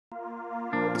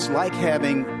It's like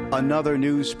having another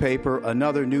newspaper,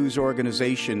 another news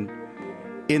organization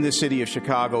in the city of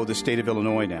Chicago, the state of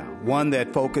Illinois now, one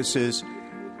that focuses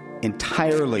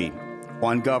entirely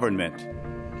on government.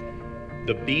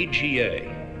 The BGA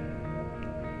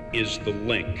is the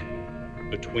link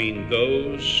between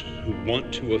those who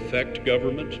want to affect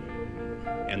government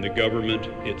and the government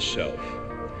itself.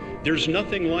 There's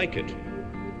nothing like it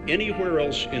anywhere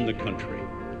else in the country.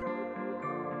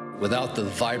 Without the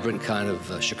vibrant kind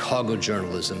of Chicago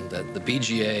journalism that the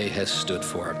BGA has stood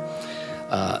for,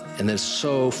 and that's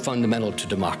so fundamental to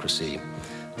democracy,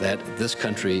 that this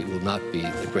country will not be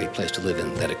the great place to live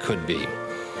in that it could be.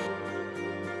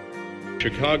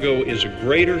 Chicago is a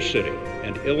greater city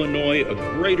and Illinois a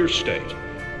greater state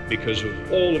because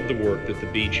of all of the work that the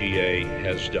BGA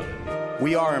has done.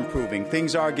 We are improving.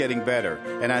 Things are getting better.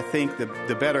 And I think the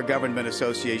Better Government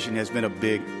Association has been a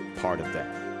big part of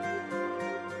that.